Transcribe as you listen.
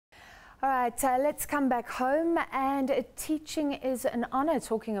All right, let's come back home. And teaching is an honor,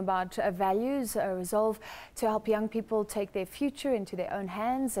 talking about values, a resolve to help young people take their future into their own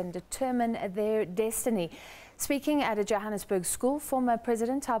hands and determine their destiny. Speaking at a Johannesburg school, former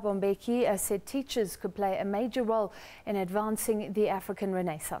President Thabo Mbeki said teachers could play a major role in advancing the African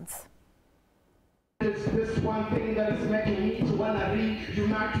Renaissance. It's this one thing that is making me to want to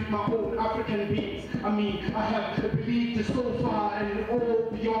reunite with my own African beings. I mean, I have believed so far and all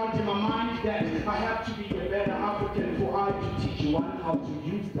beyond in my mind that I have to be a better African for I to teach one how to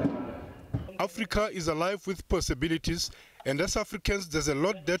use them. Africa is alive with possibilities, and as Africans, there's a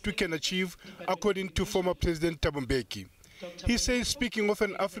lot that we can achieve, according to former President Thabo Mbeki. He says speaking of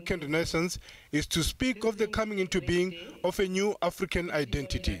an African Renaissance is to speak of the coming into being of a new African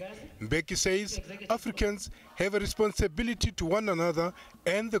identity. Mbeki says Africans have a responsibility to one another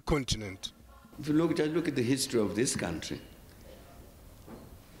and the continent. If you just look at the history of this country,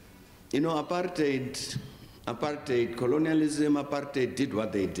 you know, apartheid, colonialism, apartheid did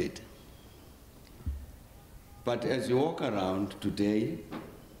what they did. But as you walk around today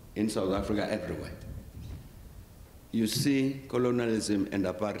in South Africa, everywhere, you see colonialism and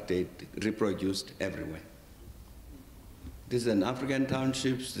apartheid reproduced everywhere. This is an African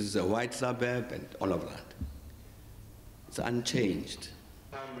townships, this is a white suburb, and all of that. It's unchanged.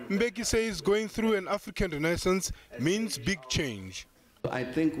 Mbeki says going through an African Renaissance means big change. I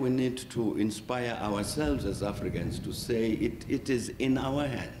think we need to inspire ourselves as Africans to say it is in our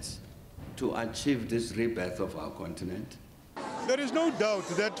hands to achieve this rebirth of our continent. There is no doubt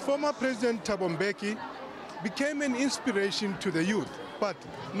that former President Thabo Mbeki became an inspiration to the youth, but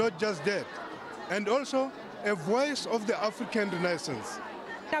not just that, and also a voice of the African Renaissance.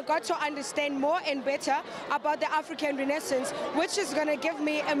 I got to understand more and better about the African Renaissance, which is going to give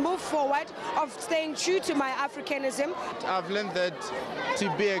me a move forward of staying true to my Africanism. I've learned that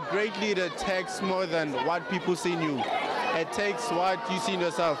to be a great leader takes more than what people see in you. It takes what you see in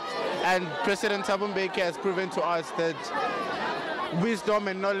yourself. And President Thabo Mbeki has proven to us that wisdom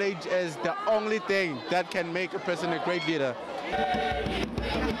and knowledge is the only thing that can make a person a great leader.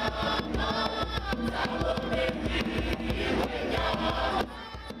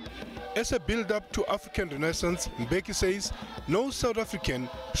 As a build-up to African Renaissance, Mbeki says no South African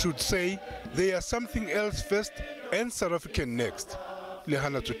should say they are something else first and South African next.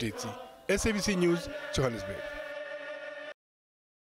 Lehana Tsotetsi, SABC News, Johannesburg.